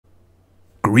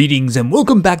Greetings and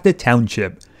welcome back to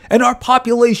Township. And our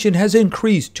population has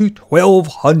increased to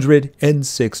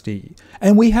 1,260.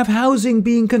 And we have housing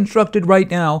being constructed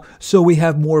right now, so we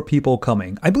have more people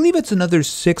coming. I believe it's another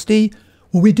 60.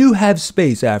 Well, we do have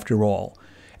space after all.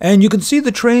 And you can see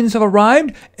the trains have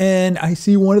arrived, and I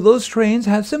see one of those trains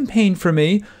has some paint for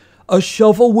me. A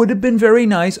shovel would have been very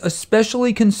nice,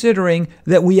 especially considering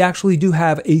that we actually do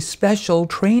have a special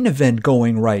train event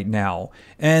going right now.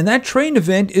 And that train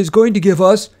event is going to give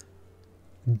us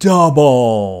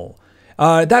double.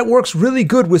 That works really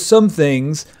good with some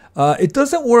things. It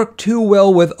doesn't work too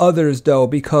well with others though,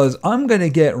 because I'm going to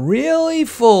get really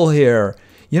full here.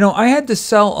 You know, I had to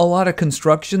sell a lot of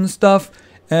construction stuff,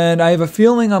 and I have a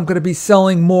feeling I'm going to be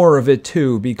selling more of it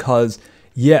too, because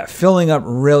yeah, filling up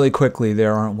really quickly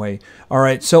there, aren't we? All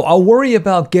right, so I'll worry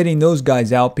about getting those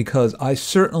guys out because I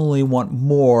certainly want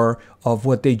more of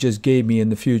what they just gave me in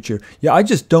the future. Yeah, I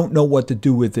just don't know what to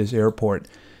do with this airport.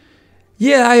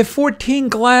 Yeah, I have 14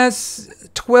 glass,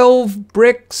 12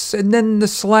 bricks, and then the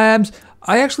slabs.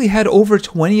 I actually had over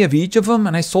 20 of each of them,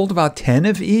 and I sold about 10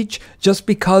 of each just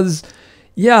because,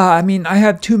 yeah, I mean, I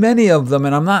have too many of them,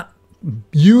 and I'm not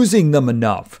using them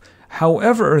enough.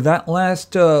 However, that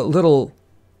last little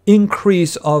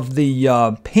increase of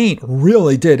the paint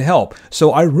really did help.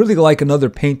 So I really like another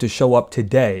paint to show up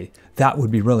today. That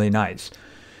would be really nice.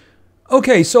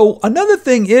 Okay, so another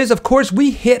thing is, of course,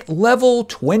 we hit level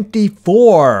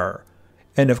 24.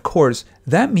 And of course,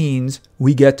 that means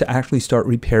we get to actually start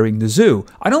repairing the zoo.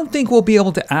 I don't think we'll be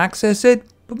able to access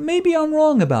it, but maybe I'm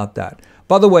wrong about that.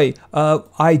 By the way,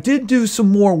 I did do some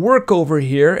more work over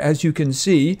here, as you can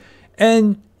see,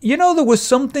 and you know, there was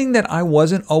something that I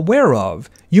wasn't aware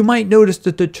of. You might notice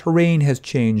that the terrain has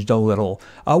changed a little.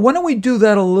 Why don't we do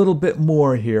that a little bit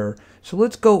more here? So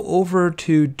let's go over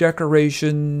to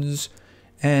decorations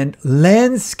and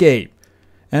landscape.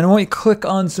 And I might click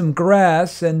on some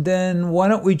grass, and then why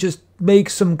don't we just make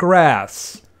some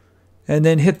grass? And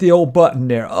then hit the old button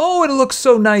there. Oh, it looks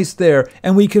so nice there.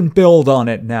 And we can build on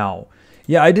it now.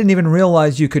 Yeah, I didn't even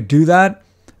realize you could do that.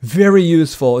 Very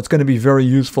useful. It's going to be very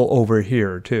useful over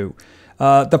here too.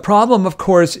 The problem, of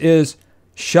course, is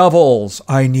shovels.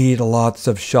 I need lots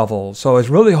of shovels. So I was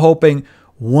really hoping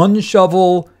one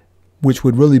shovel, which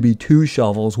would really be two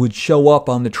shovels, would show up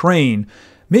on the train.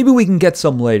 Maybe we can get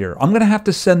some later. I'm going to have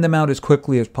to send them out as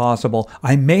quickly as possible.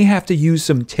 I may have to use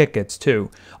some tickets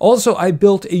too. Also, I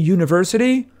built a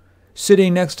university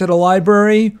sitting next to the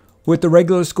library with the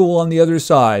regular school on the other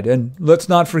side. And let's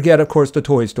not forget, of course, the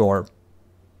toy store.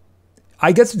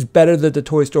 I guess it's better that the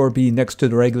toy store be next to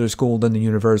the regular school than the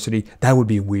university. That would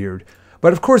be weird.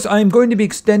 But of course, I'm going to be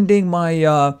extending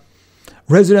my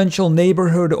residential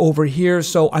neighborhood over here,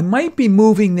 so I might be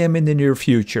moving them in the near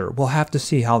future. We'll have to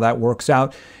see how that works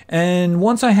out. And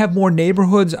once I have more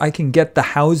neighborhoods, I can get the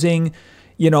housing,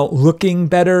 you know, looking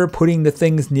better, putting the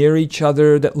things near each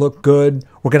other that look good.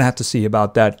 We're going to have to see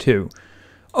about that too.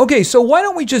 Okay, so why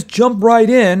don't we just jump right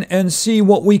in and see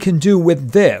what we can do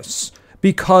with this?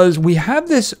 Because we have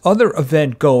this other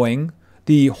event going,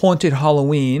 the Haunted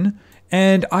Halloween,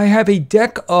 and I have a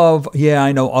deck of, yeah,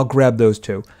 I know, I'll grab those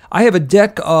two. I have a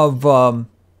deck of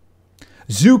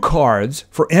zoo cards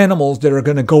for animals that are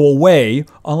going to go away,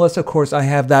 unless, of course, I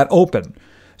have that open.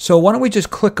 So why don't we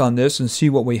just click on this and see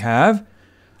what we have.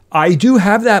 I do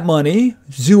have that money,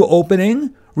 zoo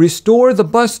opening. Restore the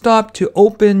bus stop to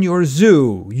open your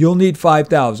zoo. You'll need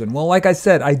 5,000. Well, like I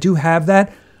said, I do have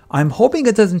that. I'm hoping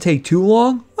it doesn't take too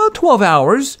long. Well, 12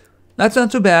 hours. That's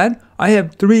not too bad. I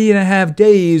have 3.5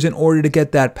 days in order to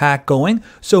get that pack going,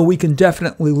 so we can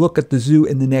definitely look at the zoo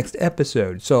in the next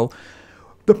episode. So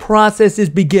the process is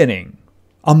beginning.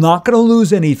 I'm not going to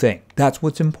lose anything. That's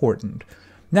what's important.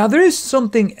 Now, there is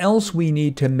something else we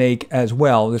need to make as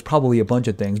well. There's probably a bunch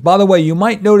of things. By the way, you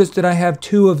might notice that I have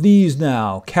 2 of these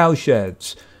now, cow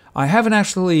sheds. I haven't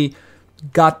actually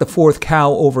got the 4th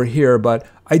cow over here, but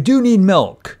I do need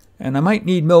milk. And I might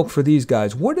need milk for these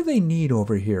guys. What do they need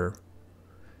over here?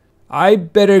 I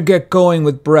better get going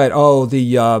with bread. Oh,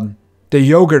 the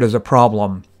yogurt is a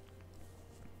problem.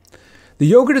 The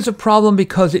yogurt is a problem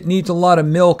because it needs a lot of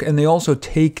milk and they also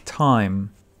take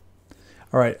time.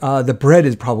 All right, the bread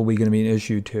is probably going to be an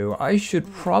issue too. I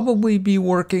should probably be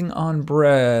working on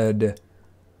bread.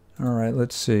 All right,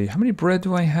 let's see. How many bread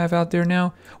do I have out there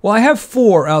now? Well, I have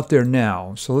 4 out there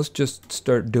now. So let's just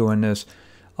start doing this.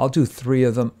 I'll do 3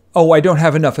 of them. Oh, I don't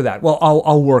have enough of that. Well,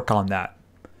 I'll work on that.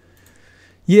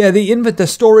 Yeah, the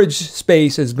storage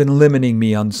space has been limiting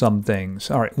me on some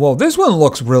things. All right, well, this one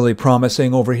looks really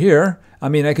promising over here. I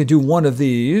mean, I could do one of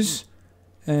these.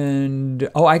 And,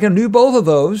 oh, I can do both of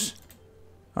those.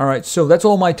 All right, so that's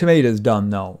all my tomatoes done,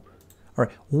 though. All All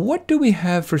right, what do we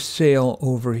have for sale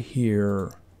over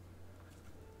here?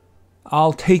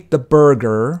 I'll take the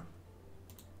burger.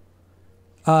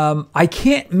 I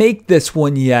can't make this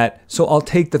one yet, so I'll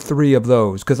take the 3 of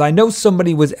those because I know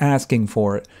somebody was asking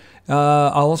for it.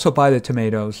 I'll also buy the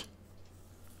tomatoes.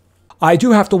 I do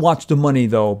have to watch the money,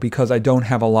 though, because I don't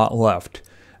have a lot left.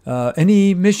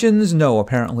 Any missions? No,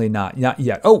 apparently not. Not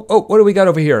yet. Oh, what do we got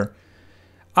over here?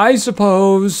 I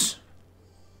suppose...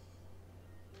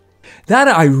 That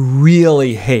I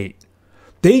really hate.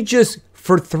 They just,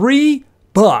 for $3,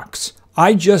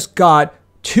 I just got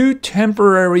 2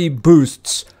 temporary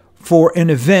boosts for an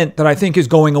event that I think is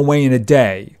going away in a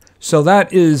day. So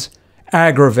that is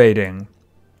aggravating.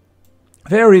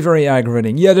 Very, very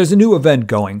aggravating. Yeah, there's a new event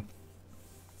going.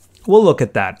 We'll look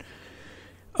at that.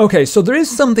 Okay, so there is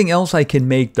something else I can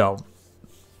make, though.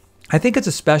 I think it's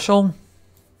a special.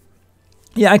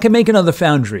 Yeah, I can make another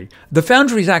foundry. The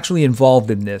foundry is actually involved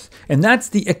in this, and that's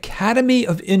the Academy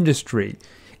of Industry.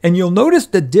 And you'll notice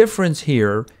the difference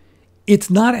here. It's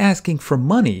not asking for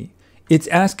money. It's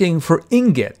asking for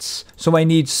ingots. So I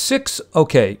need 6.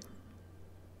 Okay.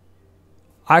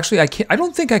 Actually, I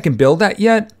don't think I can build that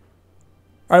yet.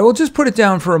 All right, we'll just put it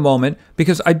down for a moment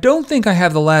because I don't think I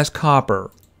have the last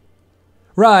copper.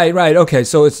 Right. Okay,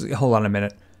 so it's... Hold on a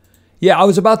minute. Yeah, I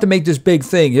was about to make this big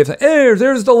thing.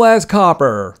 There's the last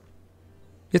copper.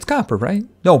 It's copper, right?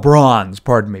 No, bronze.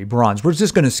 Pardon me, bronze. We're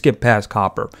just going to skip past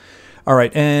copper. All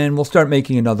right, and we'll start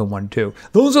making another one, too.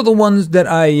 Those are the ones that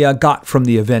I got from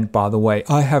the event, by the way.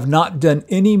 I have not done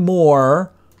any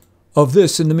more of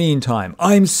this in the meantime.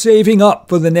 I'm saving up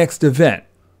for the next event.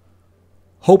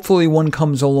 Hopefully one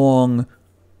comes along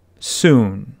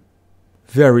soon.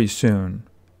 Very soon.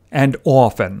 And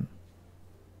often.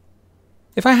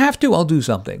 If I have to, I'll do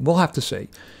something. We'll have to see.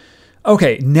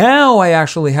 Okay, now I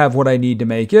actually have what I need to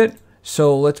make it.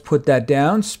 So let's put that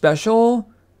down. Special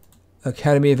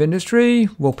Academy of Industry.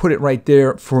 We'll put it right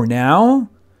there for now.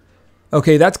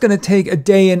 Okay, that's going to take a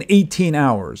day and 18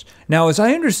 hours. Now, as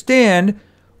I understand,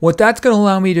 what that's going to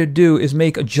allow me to do is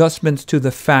make adjustments to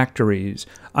the factories.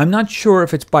 I'm not sure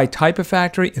if it's by type of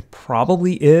factory. It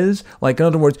probably is. Like, in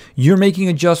other words, you're making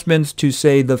adjustments to,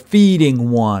 say, the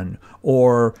feeding one.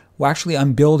 Or, well, actually,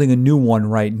 I'm building a new one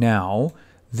right now.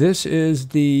 This is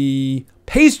the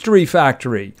pastry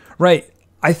factory. Right.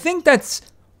 I think that's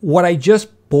what I just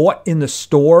bought in the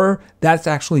store. That's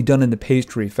actually done in the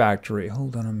pastry factory.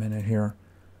 Hold on a minute here.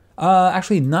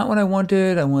 Actually, not what I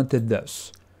wanted. I wanted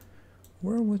this.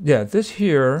 Where was... Yeah, this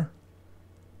here.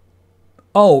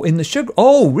 Oh, in the sugar...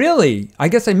 Oh, really? I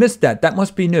guess I missed that. That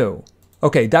must be new.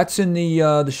 Okay, that's in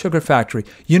the sugar factory.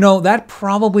 You know, that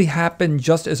probably happened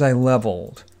just as I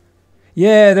leveled.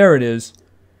 Yeah, there it is.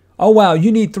 Oh, wow,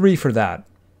 you need 3 for that.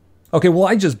 Okay, well,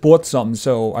 I just bought something,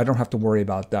 so I don't have to worry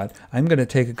about that. I'm going to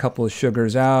take a couple of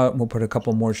sugars out. We'll put a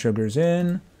couple more sugars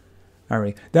in. All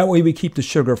right, that way we keep the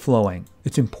sugar flowing.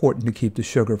 It's important to keep the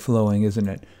sugar flowing, isn't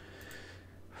it?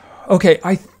 Okay,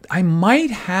 I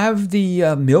might have the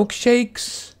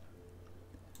milkshakes.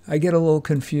 I get a little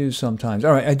confused sometimes.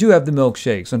 All right, I do have the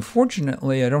milkshakes.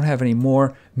 Unfortunately, I don't have any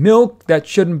more. Milk, that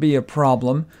shouldn't be a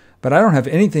problem, but I don't have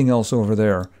anything else over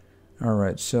there. All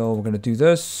right, so we're going to do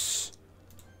this,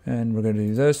 and we're going to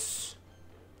do this.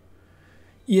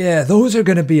 Yeah, those are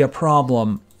going to be a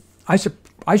problem. I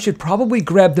should probably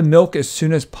grab the milk as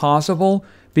soon as possible,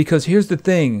 because here's the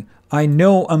thing. I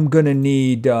know I'm going to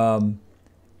need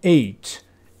 8,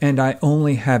 and I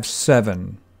only have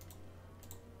 7.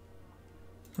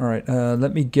 All right,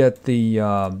 let me get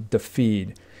the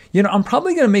feed. You know, I'm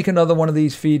probably going to make another one of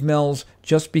these feed mills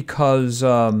just because...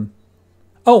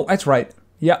 Oh, that's right.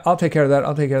 Yeah, I'll take care of that.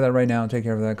 I'll take care of that right now. I'll take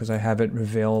care of that because I have it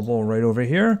available right over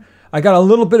here. I got a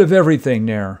little bit of everything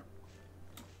there.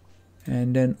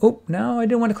 And then, oh, no, I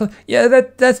didn't want to close. Yeah,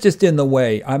 that's just in the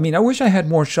way. I mean, I wish I had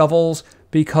more shovels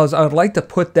because I would like to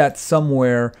put that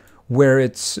somewhere where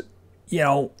it's, you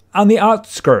know, on the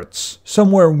outskirts,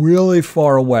 somewhere really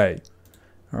far away.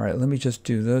 All right, let me just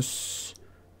do this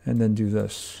and then do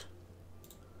this.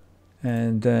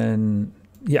 And then,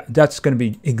 yeah, that's going to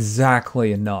be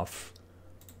exactly enough,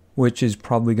 which is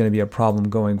probably going to be a problem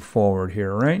going forward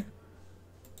here, right?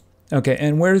 Okay,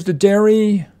 and where's the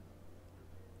dairy?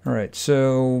 All right,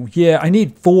 so, yeah, I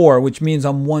need 4, which means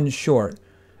I'm 1 short.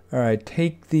 All right,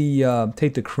 take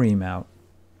the cream out.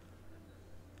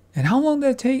 And how long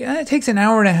did it take? It takes an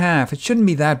hour and a half. It shouldn't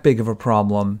be that big of a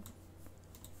problem.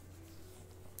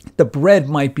 The bread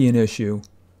might be an issue.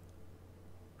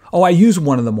 Oh, I used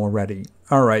one of them already.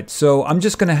 All right, so I'm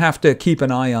just going to have to keep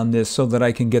an eye on this so that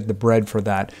I can get the bread for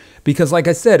that. Because like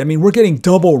I said, I mean, we're getting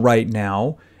double right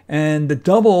now. And the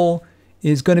double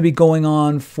is going to be going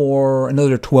on for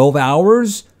another 12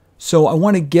 hours. So I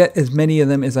want to get as many of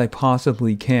them as I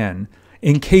possibly can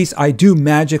in case I do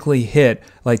magically hit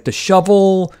like the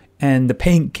shovel and the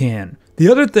paint can. The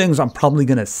other things I'm probably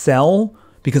going to sell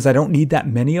because I don't need that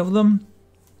many of them.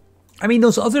 I mean,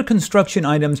 those other construction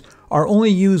items are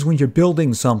only used when you're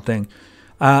building something.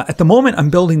 At the moment, I'm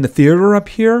building the theater up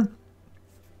here.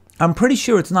 I'm pretty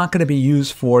sure it's not going to be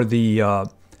used for the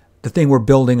thing we're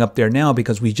building up there now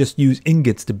because we just use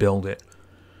ingots to build it.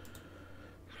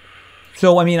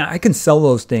 So, I mean, I can sell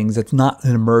those things. It's not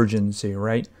an emergency,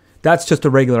 right? That's just a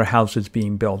regular house that's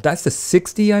being built. That's the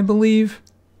 60, I believe.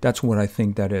 That's what I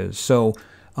think that is. So,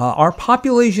 our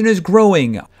population is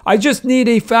growing. I just need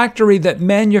a factory that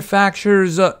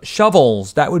manufactures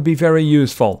shovels. That would be very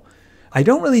useful. I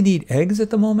don't really need eggs at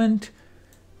the moment.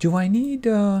 Do I need...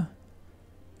 Yeah,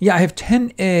 I have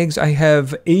 10 eggs. I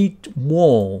have 8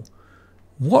 wool.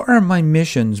 What are my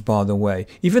missions, by the way?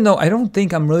 Even though I don't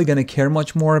think I'm really going to care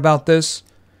much more about this.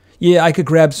 Yeah, I could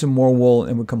grab some more wool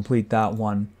and would complete that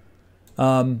one.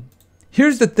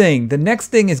 Here's the thing. The next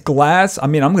thing is glass. I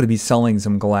mean, I'm going to be selling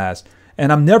some glass.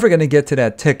 And I'm never going to get to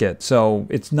that ticket. So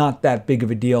it's not that big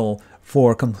of a deal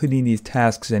for completing these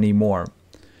tasks anymore.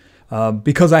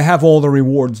 Because I have all the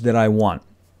rewards that I want.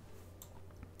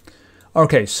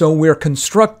 Okay, so we're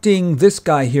constructing this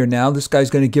guy here now. This guy's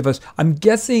going to give us... I'm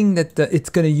guessing that it's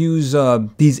going to use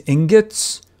these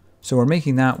ingots. So we're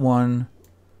making that one.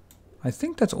 I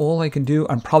think that's all I can do.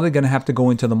 I'm probably going to have to go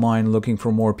into the mine looking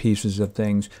for more pieces of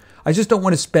things. I just don't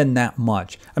want to spend that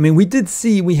much. I mean, we did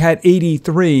see we had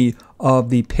 83 of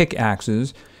the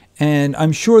pickaxes. And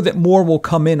I'm sure that more will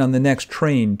come in on the next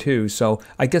train too. So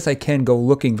I guess I can go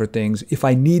looking for things if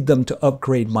I need them to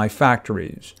upgrade my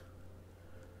factories.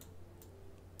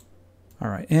 All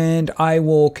right, and I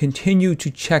will continue to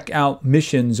check out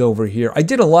missions over here. I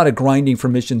did a lot of grinding for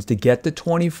missions to get to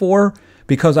 24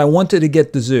 because I wanted to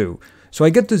get the zoo. So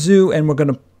I get the zoo and we're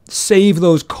going to save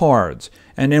those cards.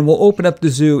 And then we'll open up the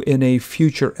zoo in a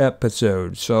future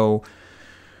episode. So,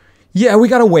 yeah, we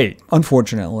got to wait,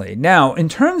 unfortunately. Now, in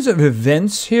terms of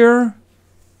events here,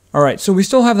 all right, so we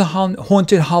still have the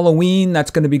Haunted Halloween. That's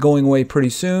going to be going away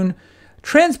pretty soon.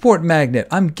 Transport magnet.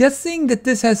 I'm guessing that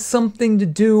this has something to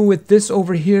do with this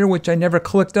over here, which I never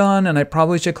clicked on, and I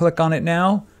probably should click on it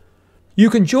now. You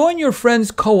can join your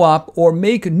friend's co-op or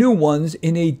make new ones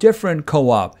in a different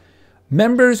co-op.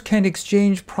 Members can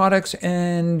exchange products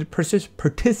and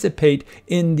participate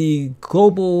in the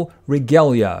global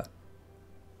regalia.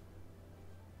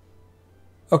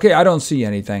 Okay, I don't see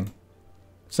anything.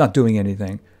 It's not doing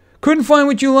anything. Couldn't find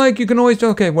what you like? You can always...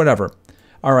 Okay, whatever.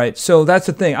 All right, so that's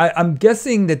the thing. I'm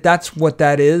guessing that that's what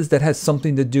that is. That has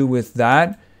something to do with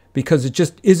that because it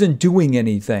just isn't doing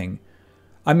anything.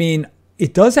 I mean,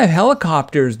 it does have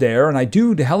helicopters there, and I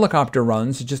do the helicopter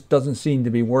runs. It just doesn't seem to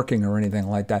be working or anything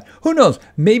like that. Who knows?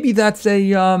 Maybe that's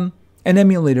an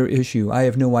emulator issue. I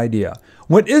have no idea.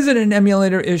 What isn't an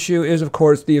emulator issue is, of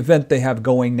course, the event they have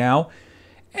going now.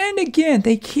 And again,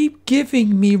 they keep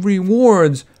giving me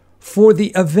rewards for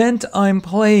the event I'm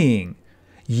playing.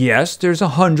 Yes, there's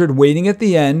 100 waiting at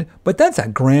the end, but that's a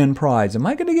grand prize. Am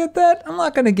I going to get that? I'm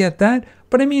not going to get that.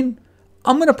 But I mean,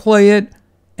 I'm going to play it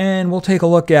and we'll take a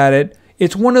look at it.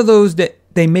 It's one of those that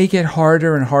they make it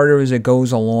harder and harder as it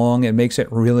goes along. It makes it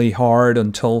really hard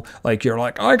until like you're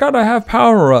like, I got to have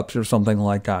power-ups or something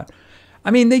like that.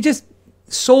 I mean, they just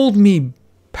sold me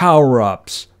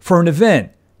power-ups for an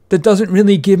event that doesn't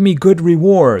really give me good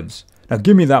rewards. Now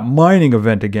give me that mining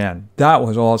event again. That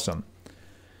was awesome.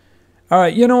 All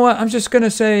right, you know what? I'm just going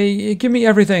to say, give me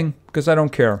everything because I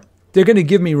don't care. They're going to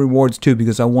give me rewards too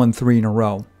because I won 3 in a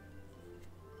row.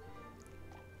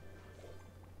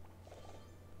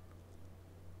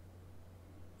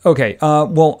 Okay,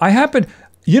 well,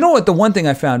 you know what? The one thing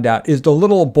I found out is the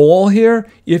little ball here.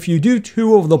 If you do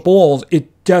 2 of the balls,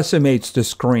 it decimates the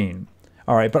screen.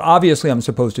 All right, but obviously I'm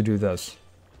supposed to do this.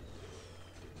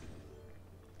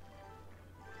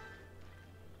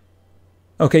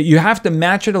 Okay, you have to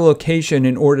match at a location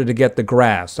in order to get the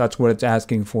grass. That's what it's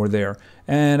asking for there.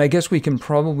 And I guess we can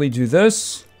probably do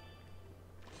this.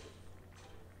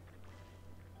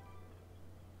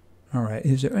 All right,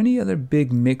 is there any other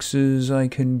big mixes I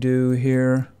can do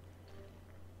here?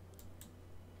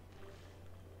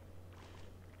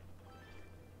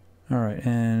 All right,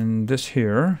 and this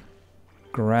here.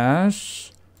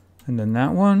 Grass. And then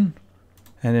that one.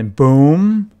 And then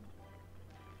boom.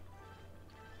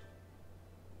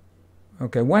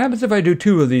 Okay, what happens if I do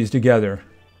 2 of these together?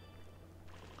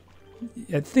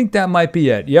 I think that might be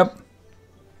it. Yep.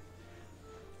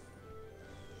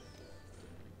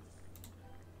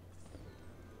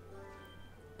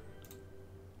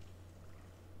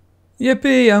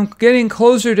 Yippee, I'm getting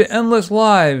closer to endless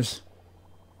lives.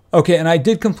 Okay, and I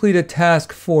did complete a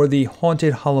task for the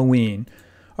Haunted Halloween.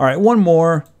 All right, one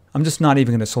more. I'm just not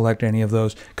even going to select any of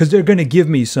those because they're going to give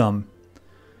me some.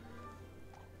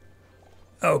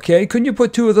 Okay, couldn't you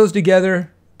put two of those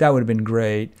together? That would have been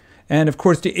great. And of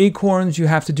course, the acorns, you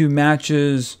have to do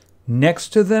matches next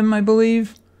to them, I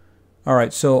believe. All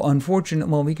right, so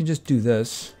unfortunately, well, we can just do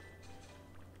this.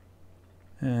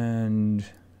 And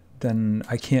then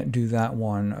I can't do that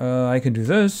one. I can do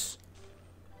this.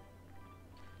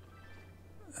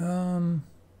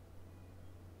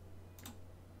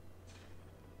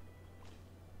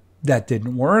 That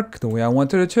didn't work the way I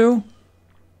wanted it to.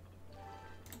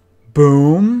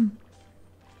 Boom.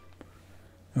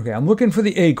 Okay, I'm looking for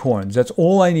the acorns. That's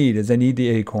all I need is I need the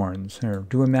acorns. Here,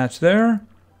 do a match there.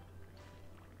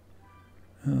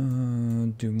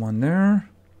 Do one there.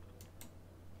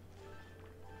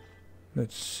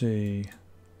 Let's see.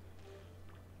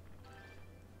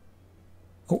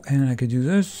 Oh, and I could do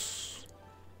this.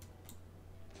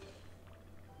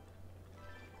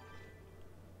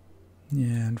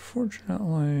 Yeah,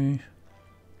 unfortunately.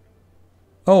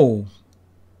 Oh.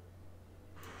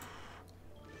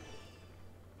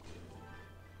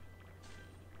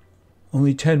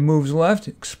 Only 10 moves left.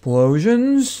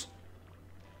 Explosions.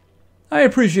 I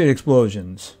appreciate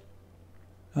explosions.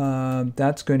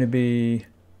 That's going to be...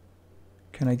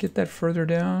 Can I get that further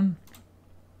down?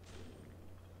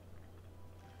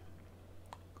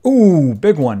 Ooh,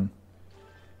 big one.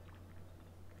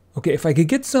 Okay, if I could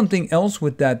get something else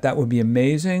with that, that would be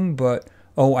amazing. But,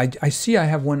 oh, I see I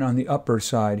have one on the upper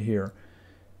side here.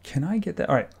 Can I get that?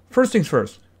 All right, first things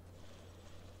first.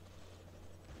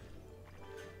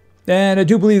 And I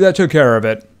do believe that took care of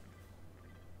it.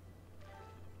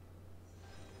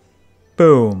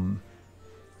 Boom.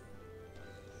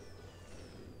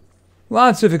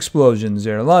 Lots of explosions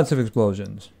there, lots of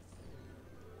explosions.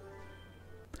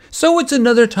 So it's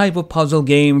another type of puzzle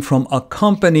game from a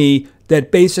company that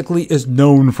basically is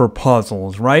known for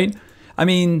puzzles, right? I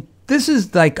mean, this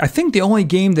is like, I think the only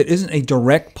game that isn't a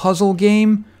direct puzzle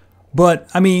game, but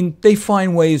I mean, they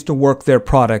find ways to work their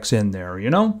products in there, you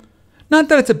know? Not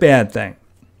that it's a bad thing.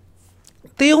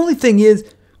 The only thing is,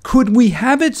 could we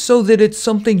have it so that it's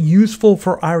something useful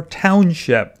for our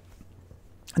township?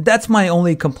 That's my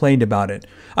only complaint about it.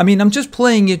 I mean, I'm just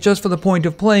playing it just for the point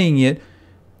of playing it.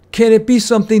 Can it be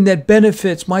something that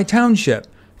benefits my township?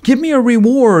 Give me a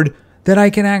reward that I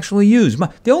can actually use.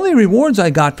 The only rewards I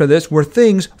got for this were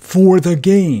things for the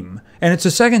game. And it's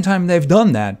the second time they've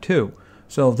done that, too.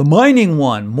 So the mining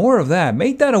one, more of that.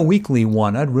 Make that a weekly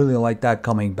one. I'd really like that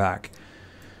coming back.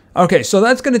 Okay, so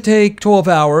that's going to take 12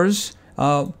 hours.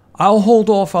 I'll hold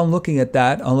off on looking at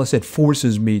that unless it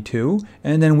forces me to,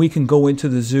 and then we can go into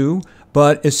the zoo.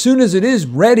 But as soon as it is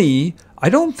ready, I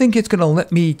don't think it's going to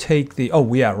let me take the...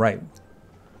 Oh, yeah, right.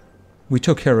 We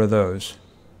took care of those.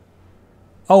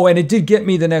 Oh, and it did get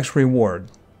me the next reward.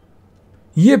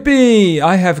 Yippee!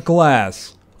 I have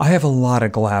glass. I have a lot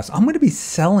of glass. I'm going to be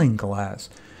selling glass.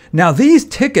 Now, these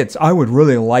tickets I would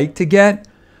really like to get.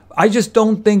 I just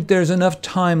don't think there's enough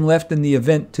time left in the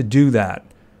event to do that.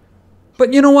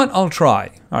 But you know what? I'll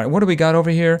try. All right, what do we got over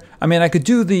here? I mean, I could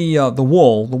do the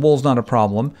wool. The wool's not a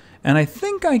problem. And I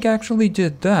think I actually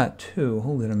did that, too.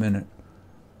 Hold it a minute.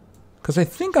 Because I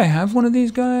think I have one of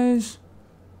these guys.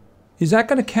 Is that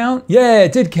going to count? Yeah,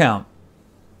 it did count.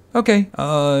 Okay,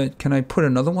 can I put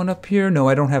another one up here? No,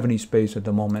 I don't have any space at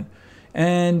the moment.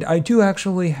 And I do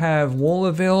actually have wool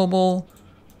available.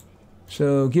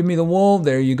 So give me the wool.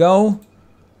 There you go.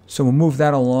 So we'll move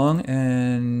that along,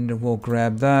 and we'll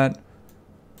grab that.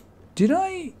 Did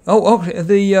I? Oh,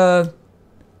 okay.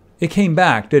 It came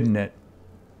back, didn't it?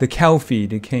 The cow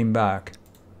feed, it came back.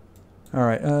 All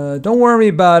right. Don't worry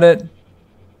about it.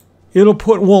 It'll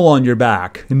put wool on your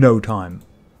back in no time.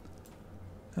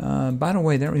 By the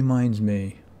way, that reminds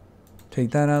me.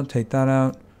 Take that out. Take that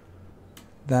out.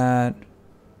 That.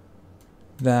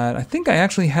 I think I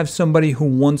actually have somebody who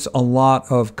wants a lot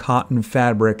of cotton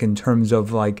fabric in terms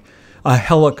of like a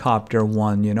helicopter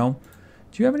one, you know.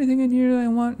 Do you have anything in here that I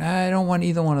want? I don't want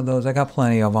either one of those. I got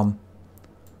plenty of them.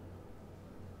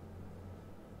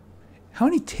 How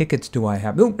many tickets do I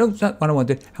have? No, that's not what I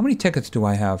wanted. How many tickets do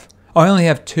I have? Oh, I only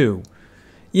have 2.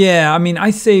 Yeah, I mean, I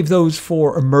save those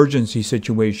for emergency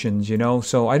situations, you know.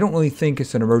 So I don't really think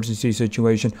it's an emergency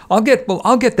situation. I'll get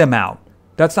them out.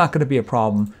 That's not going to be a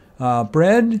problem.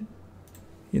 Bread.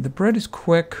 Yeah, the bread is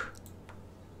quick.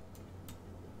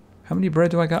 How many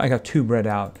bread do I got? I got 2 bread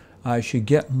out. I should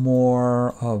get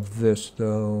more of this,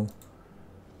 though.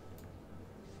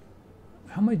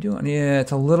 How am I doing? Yeah,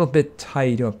 it's a little bit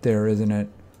tight up there, isn't it?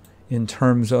 in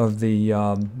terms of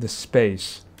the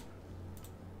space.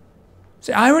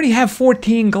 See, I already have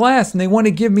 14 glass, and they want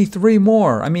to give me 3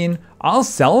 more. I mean, I'll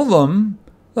sell them.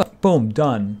 Look, boom,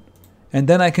 done. And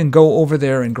then I can go over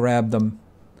there and grab them,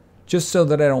 just so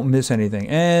that I don't miss anything.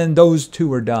 And those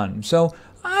 2 are done. So,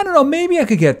 I don't know, maybe I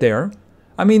could get there.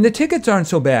 I mean, the tickets aren't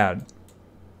so bad.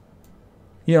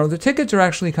 You know, the tickets are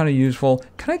actually kind of useful.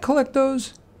 Can I collect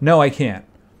those? No, I can't.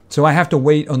 So I have to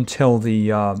wait until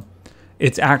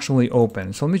it's actually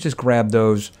open. So let me just grab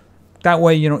those. That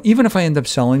way, you know, even if I end up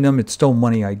selling them, it's still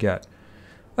money I get.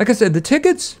 Like I said, the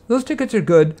tickets, those tickets are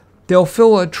good. They'll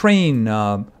fill a train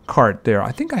cart there.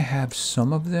 I think I have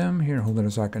some of them. Here, hold on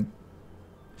a second.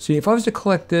 See, if I was to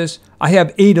collect this, I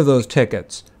have 8 of those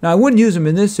tickets. Now, I wouldn't use them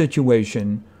in this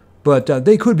situation, but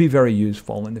they could be very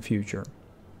useful in the future.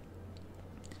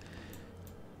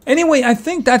 Anyway, I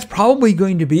think that's probably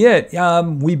going to be it.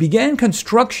 We began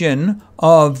construction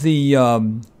of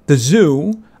the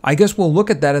zoo. I guess we'll look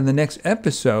at that in the next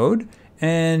episode.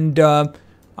 And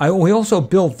we also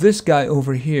built this guy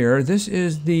over here. This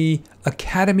is the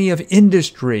Academy of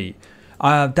Industry.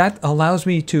 That allows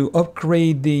me to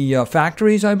upgrade the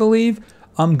factories, I believe.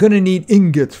 I'm going to need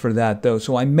ingots for that, though,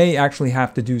 so I may actually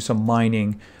have to do some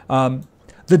mining.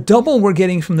 The double we're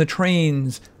getting from the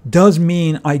trains does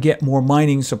mean I get more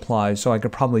mining supplies, so I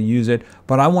could probably use it,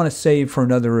 but I want to save for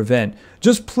another event.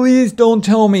 Just please don't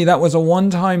tell me that was a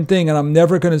one-time thing and I'm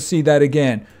never going to see that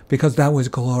again, because that was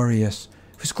glorious.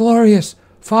 It was glorious.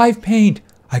 5 paint.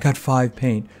 I got 5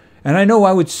 paint. And I know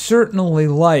I would certainly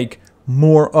like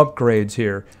more upgrades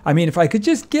here. I mean, if I could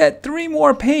just get 3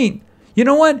 more paint. You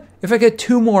know what? If I get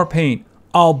 2 more paint,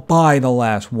 I'll buy the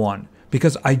last one,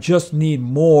 because I just need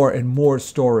more and more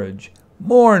storage.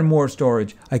 More and more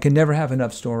storage. I can never have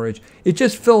enough storage. It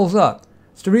just fills up.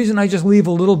 It's the reason I just leave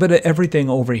a little bit of everything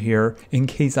over here in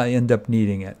case I end up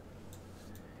needing it.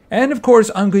 And of course,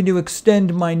 I'm going to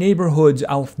extend my neighborhoods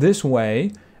out this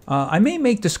way. I may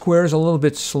make the squares a little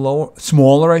bit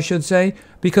smaller, I should say,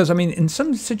 because I mean, in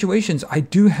some situations, I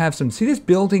do have some. See this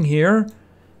building here?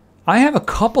 I have a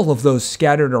couple of those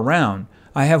scattered around.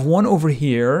 I have one over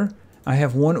here. I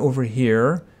have one over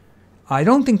here. I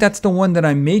don't think that's the one that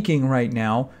I'm making right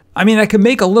now. I mean, I could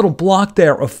make a little block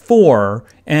there of 4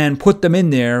 and put them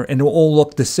in there and it'll all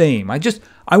look the same.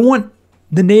 I want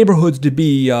the neighborhoods to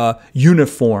be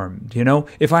uniformed, you know?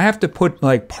 If I have to put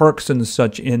like parks and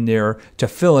such in there to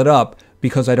fill it up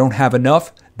because I don't have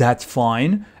enough, that's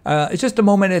fine. It's just a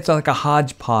moment, it's like a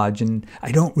hodgepodge, and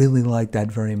I don't really like that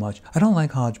very much. I don't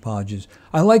like hodgepodges.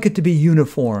 I like it to be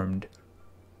uniformed.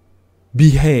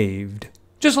 Behaved.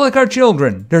 Just like our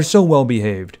children. They're so well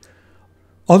behaved.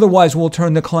 Otherwise, we'll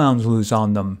turn the clowns loose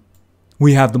on them.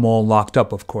 We have them all locked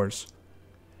up, of course.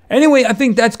 Anyway, I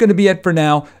think that's going to be it for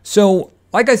now. So,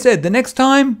 like I said, the next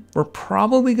time, we're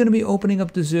probably going to be opening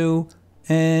up the zoo,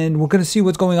 and we're going to see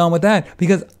what's going on with that,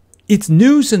 because it's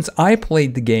new since I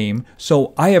played the game,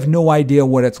 so I have no idea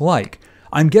what it's like.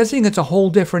 I'm guessing it's a whole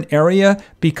different area,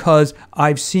 because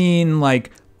I've seen,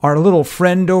 like, our little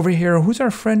friend over here. Who's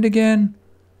our friend again?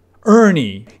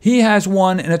 Ernie. He has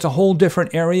one, and it's a whole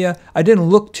different area. I didn't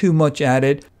look too much at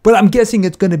it, but I'm guessing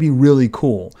it's going to be really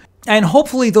cool. And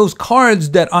hopefully those cards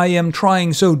that I am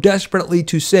trying so desperately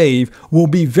to save will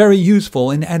be very useful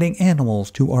in adding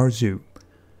animals to our zoo.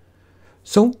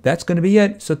 So that's going to be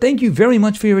it. So thank you very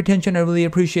much for your attention. I really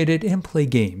appreciate it. And play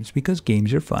games, because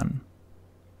games are fun.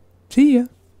 See ya.